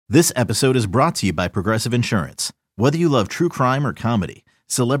This episode is brought to you by Progressive Insurance. Whether you love true crime or comedy,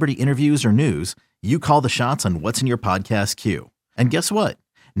 celebrity interviews or news, you call the shots on what's in your podcast queue. And guess what?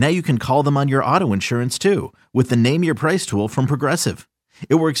 Now you can call them on your auto insurance too with the Name Your Price tool from Progressive.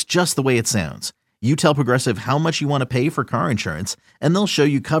 It works just the way it sounds. You tell Progressive how much you want to pay for car insurance, and they'll show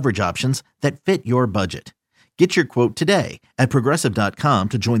you coverage options that fit your budget. Get your quote today at Progressive.com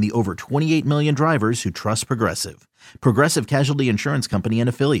to join the over 28 million drivers who trust Progressive. Progressive Casualty Insurance Company and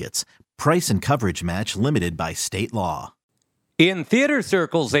Affiliates. Price and coverage match limited by state law. In theater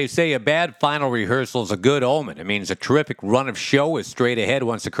circles, they say a bad final rehearsal is a good omen. It means a terrific run of show is straight ahead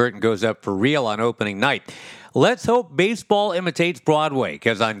once the curtain goes up for real on opening night. Let's hope baseball imitates Broadway,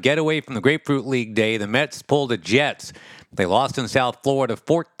 because on Getaway from the Grapefruit League Day, the Mets pulled the Jets. They lost in South Florida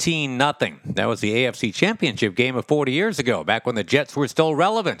 14-0. That was the AFC Championship game of 40 years ago, back when the Jets were still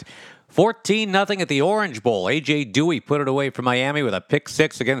relevant. 14-0 at the Orange Bowl. A.J. Dewey put it away for Miami with a pick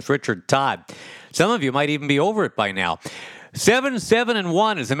six against Richard Todd. Some of you might even be over it by now.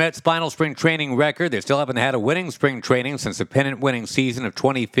 7-1 is the Mets' final spring training record. They still haven't had a winning spring training since the pennant-winning season of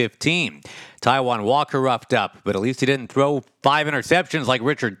 2015. Taijuan Walker roughed up, but at least he didn't throw 5 interceptions like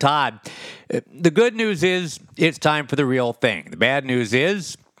Richard Todd. The good news is it's time for the real thing. The bad news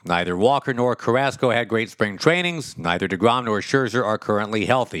is neither Walker nor Carrasco had great spring trainings. Neither DeGrom nor Scherzer are currently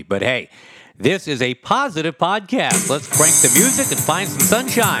healthy. But hey, this is a positive podcast. Let's crank the music and find some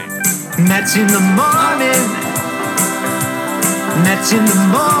sunshine. Mets in the morning. Mets in the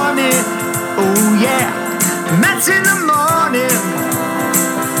morning, oh yeah, Mets in the morning.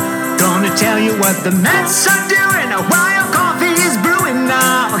 Gonna tell you what the Mets are doing while coffee is brewing.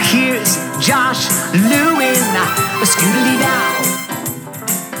 Now here's Josh Lewin, scootily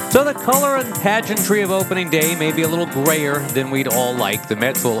down. So the color and pageantry of opening day may be a little grayer than we'd all like. The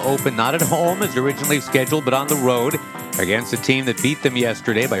Mets will open not at home as originally scheduled, but on the road against a team that beat them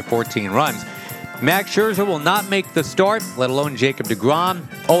yesterday by 14 runs. Max Scherzer will not make the start, let alone Jacob DeGrom.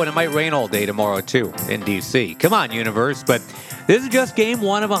 Oh, and it might rain all day tomorrow, too, in D.C. Come on, universe. But this is just game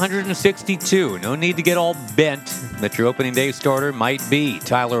 1 of 162. No need to get all bent that your opening day starter might be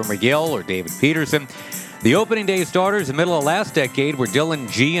Tyler McGill or David Peterson. The opening day starters in the middle of last decade were Dylan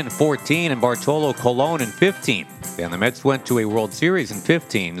Gee in 14 and Bartolo Colon in 15. Then the Mets went to a World Series in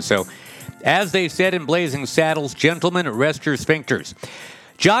 15. So, as they said in Blazing Saddles, gentlemen, rest your sphincters.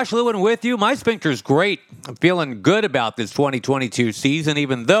 Josh Lewin with you. My sphincter's great. I'm feeling good about this 2022 season,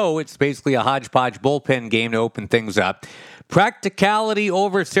 even though it's basically a hodgepodge bullpen game to open things up. Practicality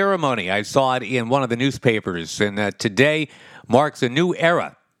over ceremony. I saw it in one of the newspapers, and today marks a new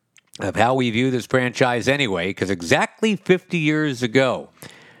era of how we view this franchise anyway, because exactly 50 years ago,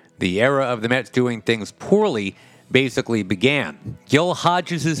 the era of the Mets doing things poorly basically began. Gil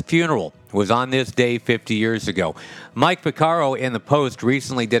Hodges' funeral was on this day 50 years ago. Mike Piccaro in the Post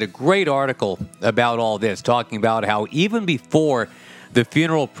recently did a great article about all this, talking about how even before the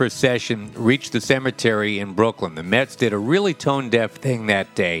funeral procession reached the cemetery in Brooklyn, the Mets did a really tone-deaf thing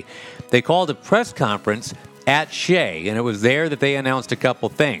that day. They called a press conference at Shea, and it was there that they announced a couple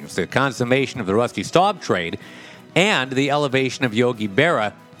things: the consummation of the Rusty Staub trade and the elevation of Yogi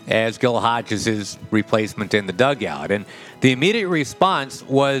Berra as Gil Hodges' replacement in the dugout. And the immediate response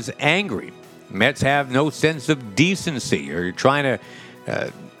was angry. Mets have no sense of decency. Are you trying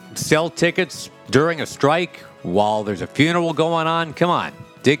to sell tickets during a strike while there's a funeral going on? Come on.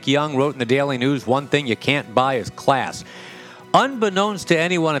 Dick Young wrote in the Daily News, one thing you can't buy is class. Unbeknownst to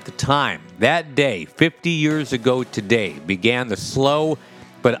anyone at the time, that day, 50 years ago today, began the slow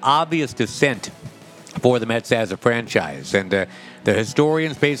but obvious descent for the Mets as a franchise. And the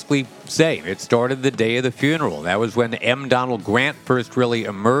historians basically say it started the day of the funeral. That was when M. Donald Grant first really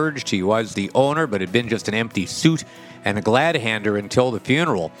emerged. He was the owner, but had been just an empty suit and a glad-hander until the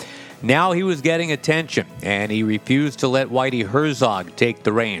funeral. Now he was getting attention, and he refused to let Whitey Herzog take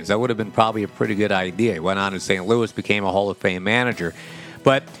the reins. That would have been probably a pretty good idea. He went on to St. Louis, became a Hall of Fame manager.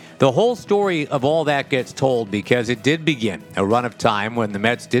 But the whole story of all that gets told because it did begin a run of time when the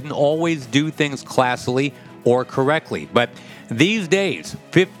Mets didn't always do things classily or correctly. But these days,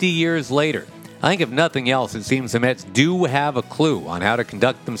 50 years later, I think if nothing else, it seems the Mets do have a clue on how to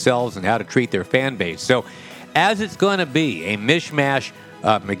conduct themselves and how to treat their fan base. So as it's going to be a mishmash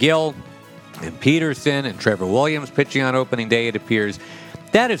of McGill and Peterson and Trevor Williams pitching on opening day, it appears,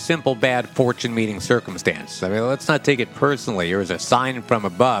 that is simple bad fortune meeting circumstance. I mean, let's not take it personally or as a sign from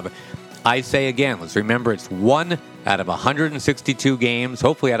above. I say again, let's remember it's 1 out of 162 games,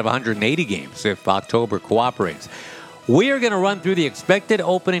 hopefully out of 180 games if October cooperates. We are going to run through the expected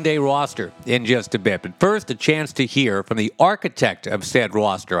opening day roster in just a bit. But first, a chance to hear from the architect of said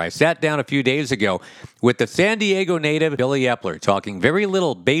roster. I sat down a few days ago with the San Diego native Billy Epler, talking very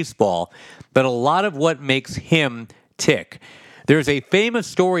little baseball, but a lot of what makes him tick. There's a famous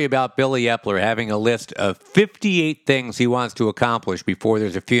story about Billy Epler having a list of 58 things he wants to accomplish before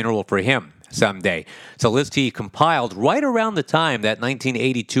there's a funeral for him someday. It's a list he compiled right around the time that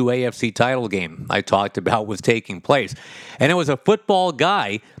 1982 AFC title game I talked about was taking place. And it was a football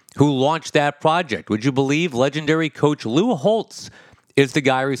guy who launched that project. Would you believe legendary coach Lou Holtz is the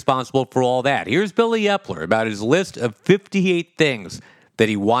guy responsible for all that? Here's Billy Epler about his list of 58 things that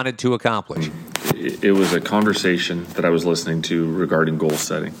he wanted to accomplish. It was a conversation that I was listening to regarding goal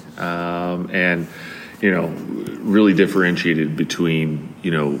setting. And, really differentiated between,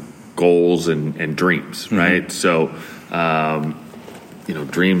 goals and dreams, right? Mm-hmm. So,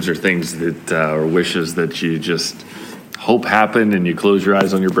 dreams are things that are wishes that you just hope happen, and you close your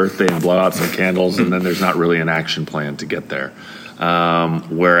eyes on your birthday and blow out some candles, and then there's not really an action plan to get there.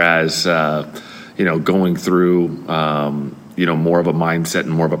 Whereas, going through, more of a mindset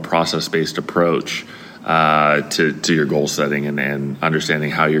and more of a process-based approach to your goal setting and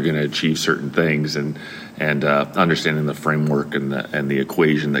understanding how you're going to achieve certain things and understanding the framework and the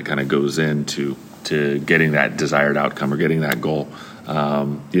equation that kind of goes into getting that desired outcome or getting that goal.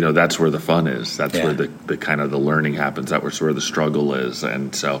 That's where the fun is. That's where the kind of the learning happens. That's where the struggle is.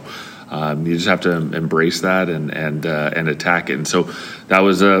 And so you just have to embrace that and attack it. And so that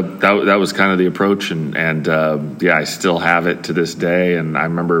was kind of the approach. And I still have it to this day. And I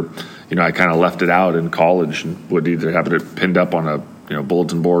remember, I kind of left it out in college and would either have it pinned up on a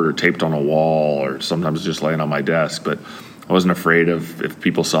bulletin board or taped on a wall, or sometimes just laying on my desk. But I wasn't afraid of if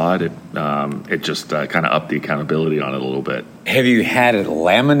people saw it. It just kind of upped the accountability on it a little bit. Have you had it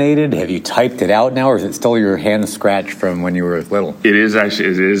laminated? Have you typed it out now, or is it still your hand scratch from when you were little? It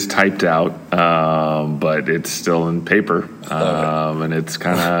is typed out, but it's still in paper, and it's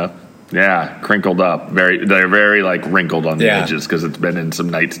kind of crinkled up. They're very like wrinkled on the edges because it's been in some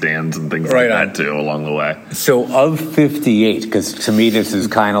nightstands and things like that too along the way. So of 58, because to me this is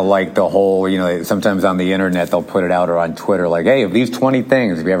kind of like the whole, sometimes on the internet they'll put it out or on Twitter like, hey, of these 20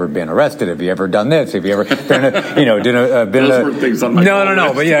 things, have you ever been arrested? Have you ever done this? Have you ever been Those were things on my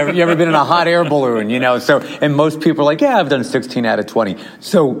No, but have you ever been in a hot air balloon? So, and most people are like, I've done 16 out of 20.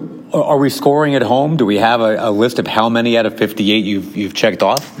 So are we scoring at home? Do we have a list of how many out of 58 you've checked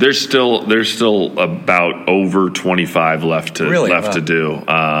off? There's still about over 25 left to do.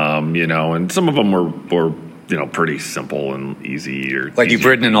 And some of them were pretty simple and easy. You've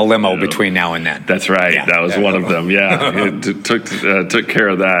ridden in a limo between now and then. That's right. Yeah. That was one of them. Yeah, it took care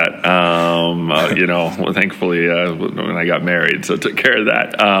of that. Thankfully when I got married, so took care of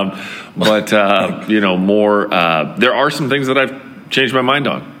that. More. There are some things that I've changed my mind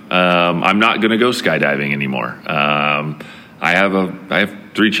on. I'm not going to go skydiving anymore. I have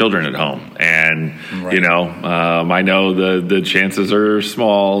 3 children at home, and I know the chances are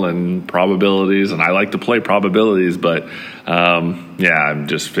small and probabilities, and I like to play probabilities, but I'm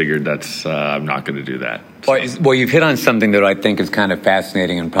just figured that's I'm not going to do that. So. Well, you've hit on something that I think is kind of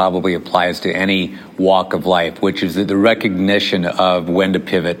fascinating and probably applies to any walk of life, which is the recognition of when to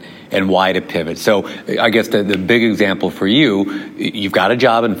pivot and why to pivot. So I guess the big example for you've got a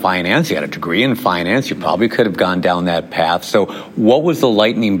job in finance, you had a degree in finance, you probably could have gone down that path. So what was the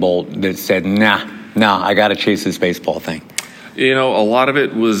lightning bolt that said, nah, I got to chase this baseball thing? A lot of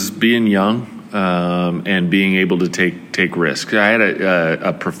it was being young and being able to take risks. I had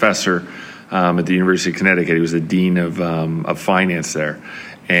a professor at the University of Connecticut. He was the dean of finance there.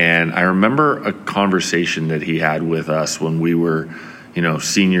 And I remember a conversation that he had with us when we were,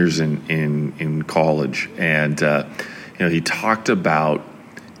 seniors in college. And, he talked about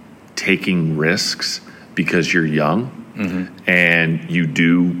taking risks because you're young. Mm-hmm. And you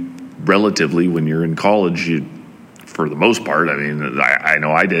do relatively when you're in college, for the most part, I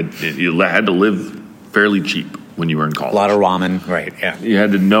know I did, you had to live fairly cheap when you were in college. A lot of ramen, right, yeah. You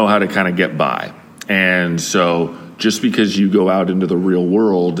had to know how to kind of get by. And so just because you go out into the real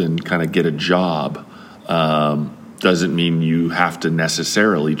world and kind of get a job doesn't mean you have to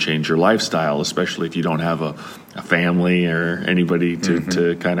necessarily change your lifestyle, especially if you don't have a family or anybody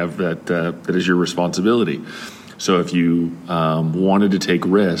to kind of that is your responsibility. So if you wanted to take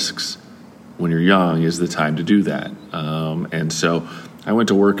risks when you're young, is the time to do that. And so I went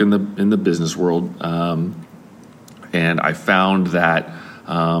to work in the business world, and I found that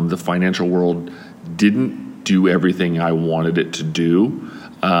the financial world didn't do everything I wanted it to do.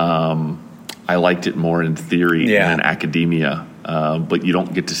 I liked it more in theory than academia. but you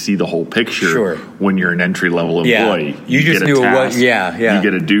don't get to see the whole picture Sure. when you're an entry-level employee. You just get a knew task, it was, You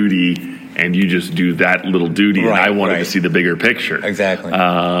get a duty, and you just do that little duty, and I wanted to see the bigger picture. Exactly.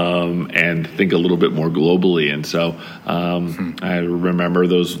 And think a little bit more globally. And so I remember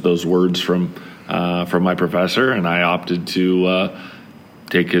those words from my professor, and I opted to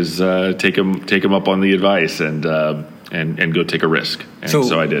take him up on the advice and go take a risk. And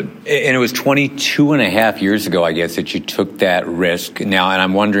so I did. And it was 22 and a half years ago, I guess, that you took that risk. Now, and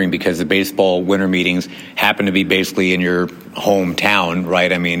I'm wondering, because the baseball winter meetings happen to be basically in your hometown,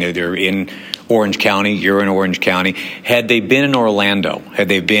 right? I mean, they're in Orange County, you're in Orange County. Had they been in Orlando, had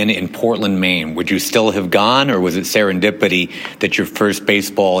they been in Portland, Maine, would you still have gone, or was it serendipity that your first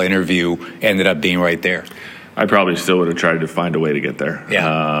baseball interview ended up being right there? I probably still would have tried to find a way to get there. Yeah.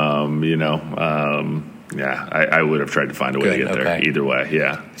 I would have tried to find a way to get there either way,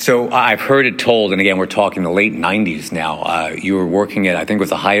 yeah. So I've heard it told, and again, we're talking the late 90s now. You were working at, I think it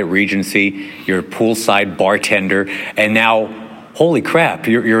was the Hyatt Regency. You're a poolside bartender, and now, holy crap,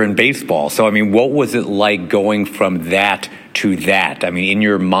 you're in baseball. So, I mean, what was it like going from that to that? I mean, in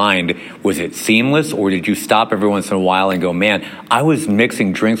your mind, was it seamless, or did you stop every once in a while and go, man, I was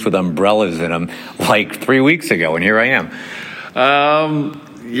mixing drinks with umbrellas in them like 3 weeks ago, and here I am?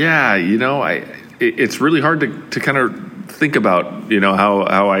 It's really hard to kind of think about,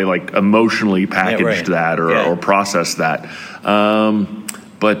 how I like emotionally packaged that or processed that. I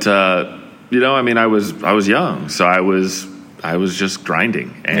was young, so I was just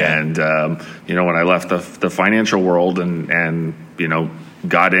grinding. And, when I left the financial world and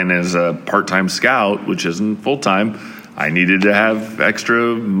got in as a part-time scout, which isn't full-time, I needed to have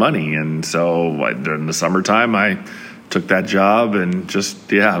extra money. And so during the summertime, I took that job and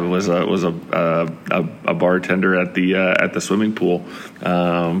just was a bartender at the swimming pool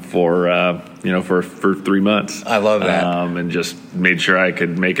for 3 months. I love that. And just made sure I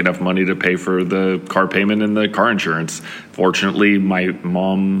could make enough money to pay for the car payment and the car insurance. Fortunately, my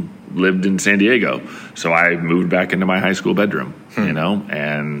mom lived in San Diego, so I moved back into my high school bedroom.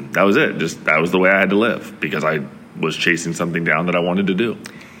 And that was it. That was the way I had to live, because I was chasing something down that I wanted to do.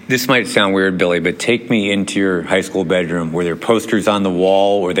 This might sound weird, Billy, but take me into your high school bedroom. Were there posters on the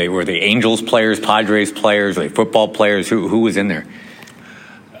wall? Were they Angels players, Padres players, were they football players? Who was in there?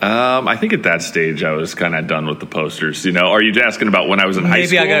 I think at that stage I was kind of done with the posters. Are you asking about when I was in high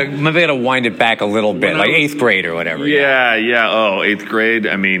school? Maybe I got to wind it back a little bit, like 8th grade or whatever. Yeah. Oh, 8th grade.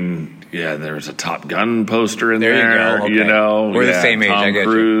 I mean, there was a Top Gun poster in there. There you go. Okay. We're the same age. Tom I get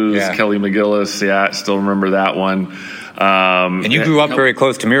Cruise, you. Yeah. Kelly McGillis. Yeah, I still remember that one. And you grew up very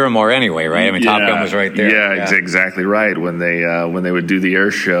close to Miramar anyway, right? I mean, Top Gun was right there. Yeah, exactly right. When they would do the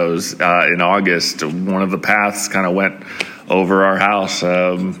air shows in August, one of the paths kind of went over our house,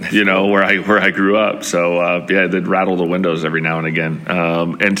 where I grew up. So they'd rattle the windows every now and again.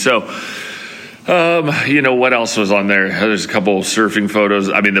 And so what else was on there? There's a couple of surfing photos.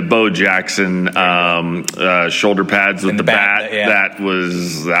 I mean, the Bo Jackson shoulder pads with the bat. That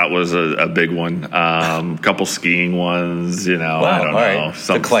was a big one. Couple skiing ones. I don't know,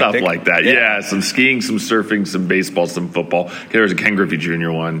 some stuff like that. Yeah, some skiing, some surfing, some baseball, some football. There was a Ken Griffey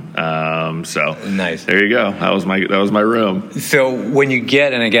Jr. one. So nice. There you go. That was my room. So when you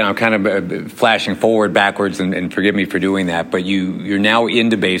get, and again, I'm kind of flashing forward, backwards, and forgive me for doing that, but you're now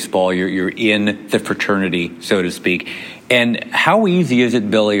into baseball. You're in the fraternity, so to speak. And how easy is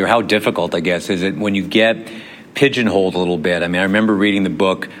it, Billy, or how difficult, I guess, is it when you get pigeonholed a little bit? I mean, I remember reading the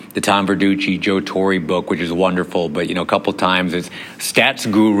book, the Tom Verducci, Joe Torre book, which is wonderful, but, a couple times it's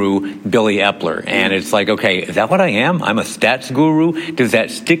stats guru Billy Epler. And it's like, okay, is that what I am? I'm a stats guru? Does that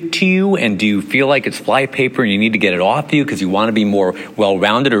stick to you? And do you feel like it's flypaper and you need to get it off you because you want to be more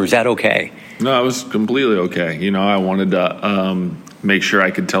well-rounded, or is that okay? No, it was completely okay. I wanted to make sure I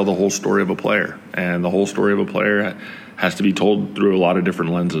could tell the whole story of a player, and the whole story of a player has to be told through a lot of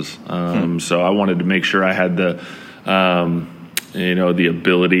different lenses. So I wanted to make sure I had the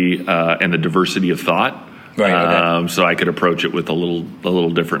ability and the diversity of thought, right? So I could approach it with a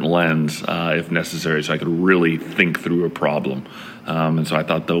little different lens if necessary, so I could really think through a problem. And so I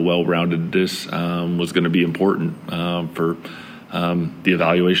thought the well-roundedness was going to be important for the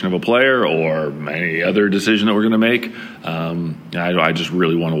evaluation of a player or any other decision that we're going to make. I just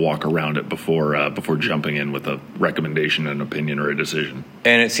really want to walk around it before jumping in with a recommendation, an opinion, or a decision.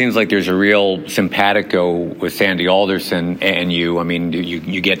 And it seems like there's a real simpatico with Sandy Alderson and you. I mean,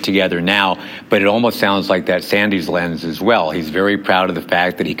 you get together now, but it almost sounds like that Sandy's lens as well. He's very proud of the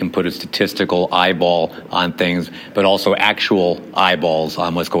fact that he can put a statistical eyeball on things, but also actual eyeballs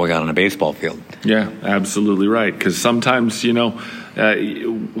on what's going on a baseball field. Yeah, absolutely right. Because sometimes, what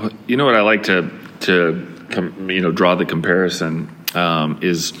I like to draw the comparison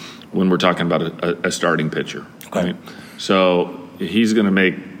is when we're talking about a starting pitcher. Okay. Right? So he's going to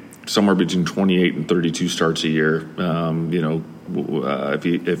make somewhere between 28 and 32 starts a year.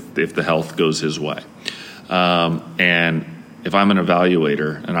 If the health goes his way, and if I'm an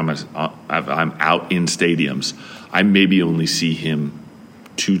evaluator and I'm out in stadiums, I maybe only see him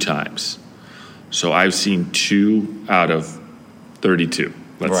 2 times. So I've seen 2 out of 32.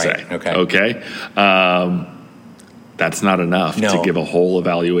 Let's say. Okay. That's not enough to give a whole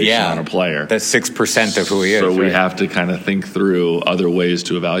evaluation on a player. That's 6% of who he is. So we have to kind of think through other ways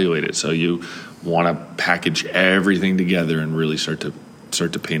to evaluate it. So you want to package everything together and really start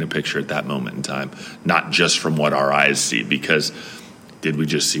to paint a picture at that moment in time, not just from what our eyes see. Because did we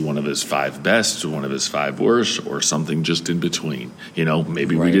just see one of his 5 best, or one of his 5 worst, or something just in between?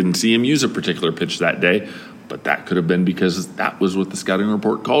 Maybe we didn't see him use a particular pitch that day, but that could have been because that was what the scouting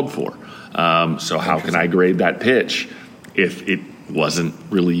report called for. So how can I grade that pitch if it wasn't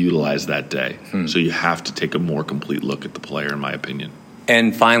really utilized that day? So you have to take a more complete look at the player, in my opinion.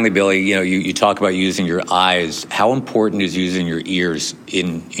 And finally, Billy, you talk about using your eyes. How important is using your ears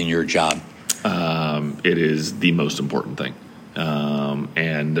in your job? It is the most important thing.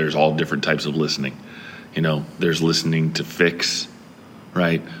 And there's all different types of listening. There's listening to fix,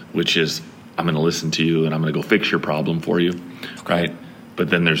 right? Which is, I'm going to listen to you and I'm going to go fix your problem for you, right? But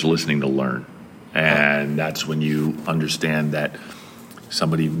then there's listening to learn. And that's when you understand that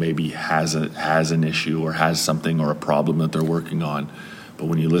somebody maybe has an issue or has something or a problem that they're working on. But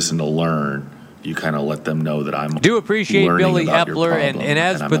when you listen to learn, you kind of let them know that I'm do appreciate Billy Eppler, and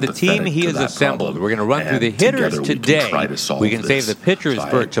as for the team he has assembled, we're going to run through the hitters today. We can save the pitchers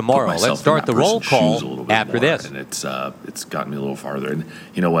for tomorrow. Let's start the roll call after this. And it's gotten me a little farther. And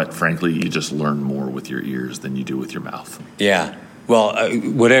you know what? Frankly, you just learn more with your ears than you do with your mouth. Yeah. Well,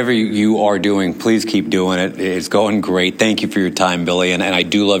 whatever you are doing, please keep doing it. It's going great. Thank you for your time, Billy. And I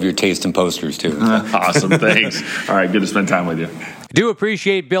do love your taste in posters, too. Awesome. Thanks. All right. Good to spend time with you. Do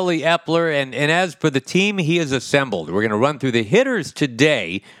appreciate Billy Eppler, and as for the team he has assembled, we're going to run through the hitters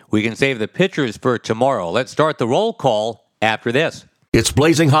today. We can save the pitchers for tomorrow. Let's start the roll call after this. It's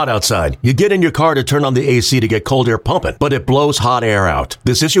blazing hot outside. You get in your car to turn on the AC to get cold air pumping, but it blows hot air out.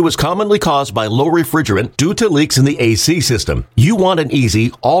 This issue is commonly caused by low refrigerant due to leaks in the AC system. You want an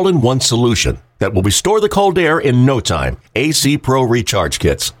easy, all-in-one solution that will restore the cold air in no time. AC Pro Recharge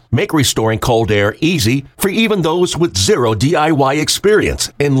Kits make restoring cold air easy for even those with zero DIY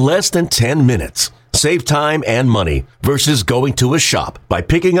experience in less than 10 minutes. Save time and money versus going to a shop by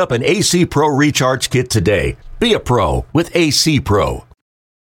picking up an AC Pro Recharge Kit today. Be a pro with AC Pro.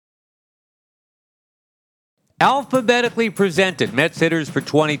 Alphabetically presented Mets hitters for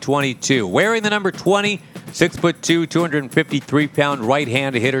 2022. Wearing the number 20, 6'2", 253-pound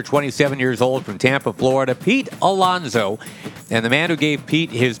right-handed hitter, 27 years old from Tampa, Florida, Pete Alonso. And the man who gave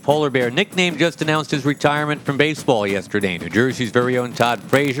Pete his polar bear nickname just announced his retirement from baseball yesterday. New Jersey's very own Todd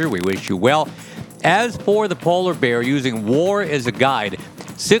Frazier, we wish you well. As for the polar bear, using WAR as a guide,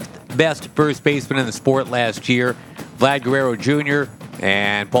 6th best first baseman in the sport last year, Vlad Guerrero Jr.,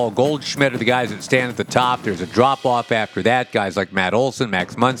 and Paul Goldschmidt are the guys that stand at the top. There's a drop-off after that. Guys like Matt Olson,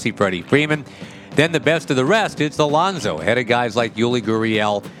 Max Muncy, Freddie Freeman. Then the best of the rest, it's Alonso, ahead of guys like Yuli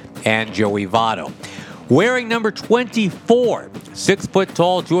Gurriel and Joey Votto. Wearing number 24, 6 foot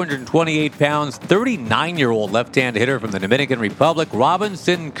tall, 228 pounds, 39-year-old left-hand hitter from the Dominican Republic,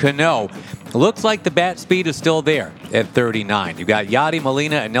 Robinson Cano. Looks like the bat speed is still there at 39. You've got Yadi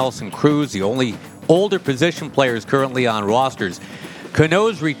Molina and Nelson Cruz, the only older position players currently on rosters.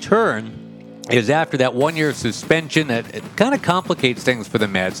 Cano's return is after that 1-year suspension that it kind of complicates things for the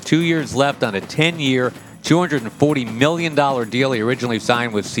Mets. 2 years left on a 10-year, $240 million deal he originally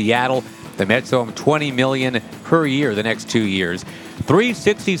signed with Seattle. The Mets owe him $20 million per year the next 2 years.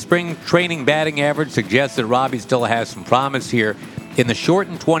 .360 spring training batting average suggests that Robbie still has some promise here. In the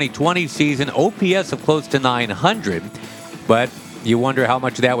shortened 2020 season, OPS of close to 900, but you wonder how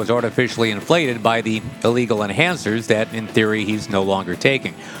much of that was artificially inflated by the illegal enhancers that, in theory, he's no longer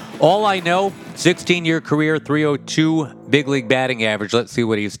taking. All I know, 16-year career, .302 big league batting average. Let's see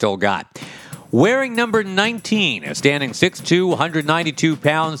what he's still got. Wearing number 19, a standing 6'2", 192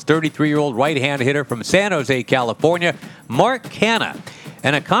 pounds, 33-year-old right-hand hitter from San Jose, California, Mark Canha.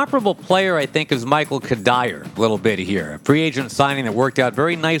 And a comparable player, I think, is Michael Kadire, a little bit here. A free agent signing that worked out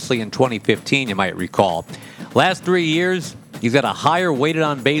very nicely in 2015, you might recall. Last 3 years, he's got a higher weighted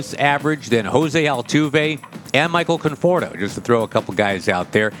on base average than Jose Altuve and Michael Conforto, just to throw a couple guys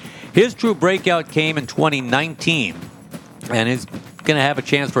out there. His true breakout came in 2019, and is going to have a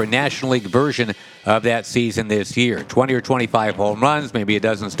chance for a National League version of that season this year. 20 or 25 home runs, maybe a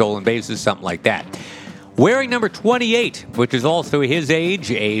dozen stolen bases, something like that. Wearing number 28, which is also his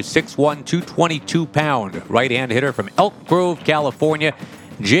age, a 6'1", 222-pound right-hand hitter from Elk Grove, California,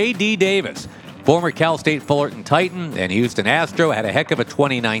 J.D. Davis. Former Cal State Fullerton Titan and Houston Astro, had a heck of a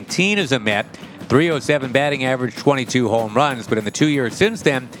 2019 as a Met. 307 batting average, 22 home runs. But in the 2 years since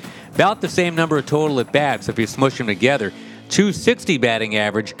then, about the same number of total at-bats if you smush them together. 260 batting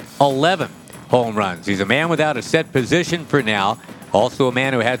average, 11 home runs. He's a man without a set position for now. Also a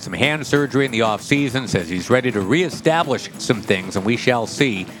man who had some hand surgery in the offseason, says he's ready to reestablish some things, and we shall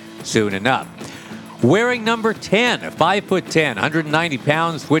see soon enough. Wearing number 10, a 5'10", 190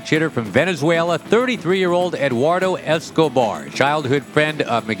 pound switch hitter from Venezuela, 33-year-old Eduardo Escobar, childhood friend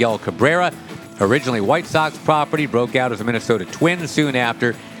of Miguel Cabrera, originally White Sox property, broke out as a Minnesota Twin soon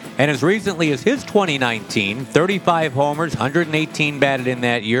after, and as recently as his 2019, 35 homers, 118 batted in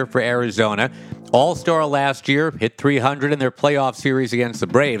that year for Arizona. All-Star last year, hit 300 in their playoff series against the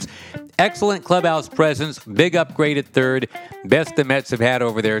Braves. Excellent clubhouse presence, big upgrade at third, best the Mets have had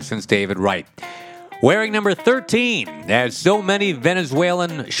over there since David Wright. Wearing number 13, as so many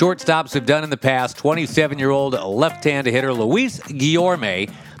Venezuelan shortstops have done in the past, 27-year-old left-hand hitter Luis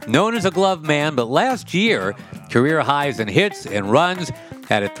Guillorme, known as a glove man, but last year, career highs in hits and runs,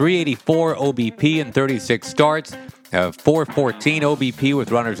 had a 384 OBP in 36 starts, a 414 OBP with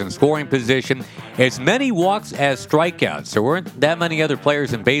runners in scoring position, as many walks as strikeouts. There weren't that many other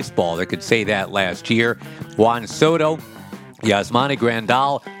players in baseball that could say that last year. Juan Soto, Yasmani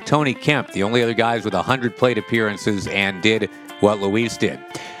Grandal, Tony Kemp, the only other guys with 100 plate appearances, and did what Luis did.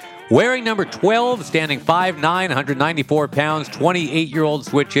 Wearing number 12, standing 5'9", 194 pounds, 28-year-old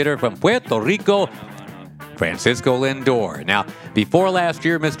switch hitter from Puerto Rico, Francisco Lindor. Now, before last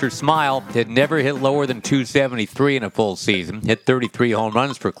year, Mr. Smile had never hit lower than 273 in a full season. Hit 33 home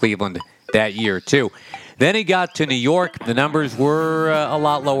runs for Cleveland that year, too. Then he got to New York. The numbers were a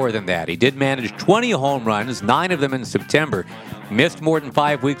lot lower than that. He did manage 20 home runs, 9 of them in September. Missed more than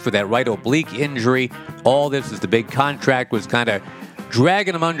 5 weeks with that right oblique injury. All this as the big contract was kind of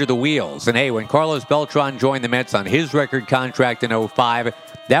dragging him under the wheels. And hey, when Carlos Beltran joined the Mets on his record contract in 2005,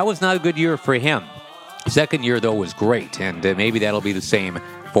 that was not a good year for him. Second year, though, was great, and maybe that'll be the same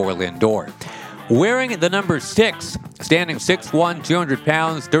for Lindor. Wearing the number 6, standing 6'1", 200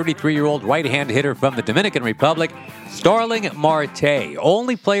 pounds, 33-year-old right-hand hitter from the Dominican Republic, Starling Marte.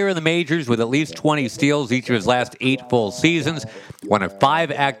 Only player in the majors with at least 20 steals each of his last 8 full seasons. One of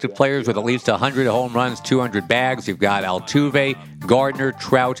 5 active players with at least 100 home runs, 200 bags. You've got Altuve, Gardner,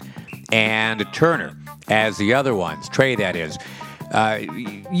 Trout, and Turner as the other ones. Trey, that is.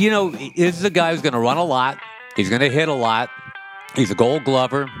 This is a guy who's going to run a lot. He's going to hit a lot. He's a Gold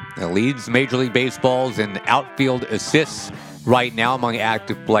Glover. He leads Major League Baseball's in outfield assists right now among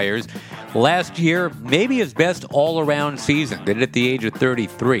active players. Last year, maybe his best all-around season. Did it at the age of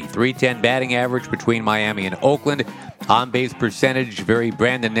 33. 310 batting average between Miami and Oakland. On-base percentage, very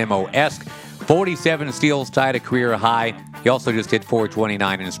Brandon Nimmo-esque. 47 steals, tied a career high. He also just hit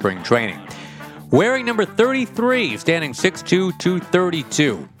 429 in spring training. Wearing number 33, standing 6'2",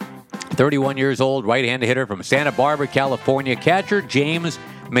 232. 31 years old, right-handed hitter from Santa Barbara, California, catcher James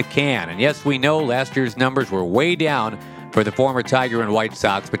McCann. And yes, we know last year's numbers were way down for the former Tiger and White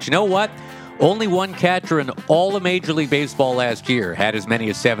Sox. But you know what? Only one catcher in all of Major League Baseball last year had as many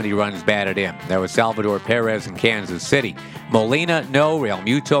as 70 runs batted in. That was Salvador Perez in Kansas City. Molina, no. Real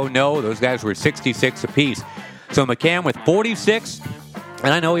Muto, no. Those guys were 66 apiece. So McCann with 46.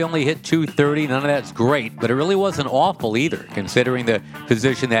 And I know he only hit 230. None of that's great, but it really wasn't awful either, considering the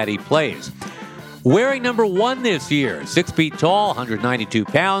position that he plays. Wearing number 1 this year, 6 feet tall, 192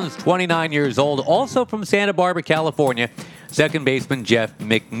 pounds, 29 years old, also from Santa Barbara, California, second baseman Jeff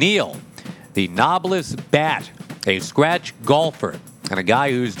McNeil. The knobless bat, a scratch golfer, and a guy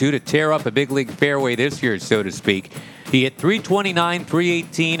who's due to tear up a big league fairway this year, so to speak. He hit 329,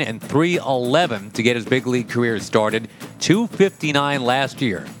 318, and 311 to get his big league career started. 259 last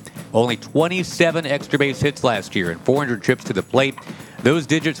year. Only 27 extra base hits last year and 400 trips to the plate. Those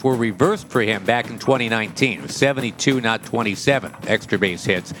digits were reversed for him back in 2019. It was 72, not 27 extra base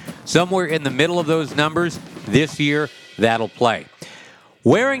hits. Somewhere in the middle of those numbers this year, that'll play.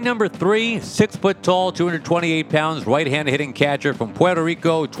 Wearing number 3, 6 foot tall, 228 pounds, right-hand hitting catcher from Puerto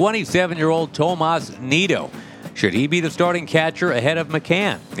Rico, 27-year-old Tomas Nido. Should he be the starting catcher ahead of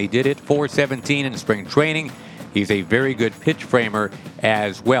McCann? He did hit 417 in spring training. He's a very good pitch framer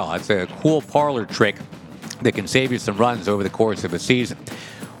as well. That's a cool parlor trick that can save you some runs over the course of a season.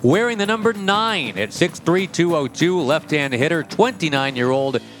 Wearing the number 9 at 6'3", 202, left-hand hitter,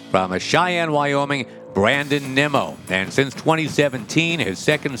 29-year-old from Cheyenne, Wyoming, Brandon Nimmo. And since 2017, his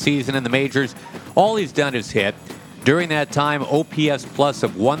second season in the majors, all he's done is hit. During that time, OPS plus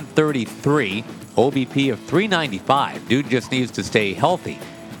of 133, OBP of 395. Dude just needs to stay healthy.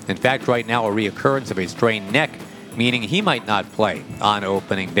 In fact, right now, a reoccurrence of a sprained neck, meaning he might not play on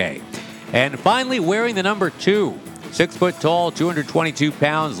opening day. And finally, wearing the number 2. 6 foot tall, 222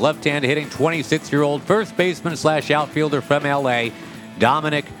 pounds, left-hand hitting 26-year-old first baseman / outfielder from L.A.,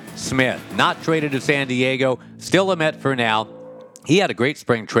 Dominic Smith. Not traded to San Diego, still a Met for now. He had a great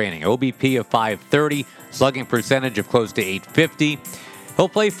spring training, OBP of 530, slugging percentage of close to 850. He'll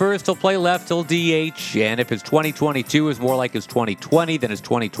play first, he'll play left, he'll DH, and if his 2022 is more like his 2020 than his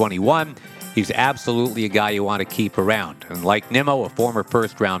 2021, he's absolutely a guy you want to keep around. And like Nimmo, a former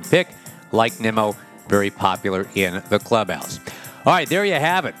first-round pick, like Nimmo, very popular in the clubhouse. All right, there you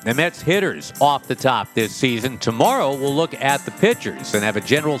have it. The Mets hitters off the top this season. Tomorrow, we'll look at the pitchers and have a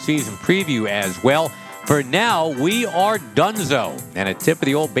general season preview as well. For now, we are donezo. And a tip of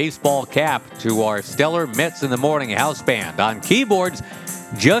the old baseball cap to our stellar Mets in the Morning house band. On keyboards,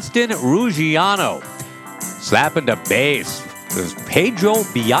 Justin Ruggiano. Slapping to bass is Pedro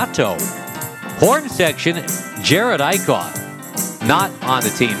Beato. Horn section, Jared Eichhoff. Not on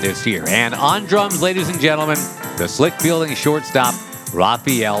the team this year. And on drums, ladies and gentlemen, the slick fielding shortstop,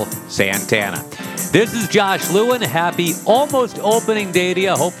 Rafael Santana. This is Josh Lewin. Happy almost opening day to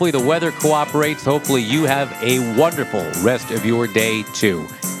you. Hopefully the weather cooperates. Hopefully you have a wonderful rest of your day, too.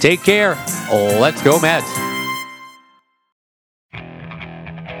 Take care. Let's go, Mets.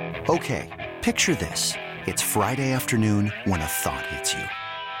 Okay, picture this. It's Friday afternoon when a thought hits you.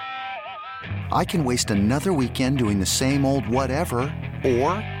 I can waste another weekend doing the same old whatever,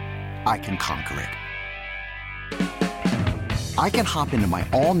 or I can conquer it. I can hop into my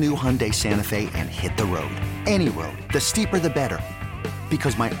all-new Hyundai Santa Fe and hit the road. Any road. The steeper, the better.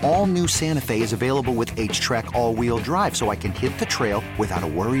 Because my all-new Santa Fe is available with H-Track all-wheel drive, so I can hit the trail without a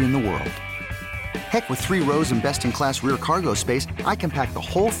worry in the world. Heck, with 3 rows and best-in-class rear cargo space, I can pack the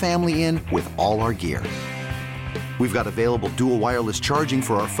whole family in with all our gear. We've got available dual wireless charging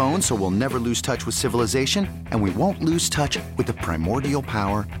for our phones, so we'll never lose touch with civilization, and we won't lose touch with the primordial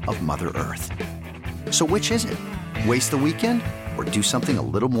power of Mother Earth. So which is it? Waste the weekend or do something a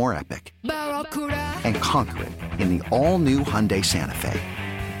little more epic? And conquer it in the all-new Hyundai Santa Fe.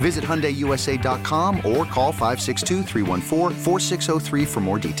 Visit HyundaiUSA.com or call 562-314-4603 for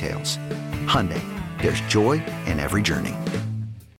more details. Hyundai, there's joy in every journey.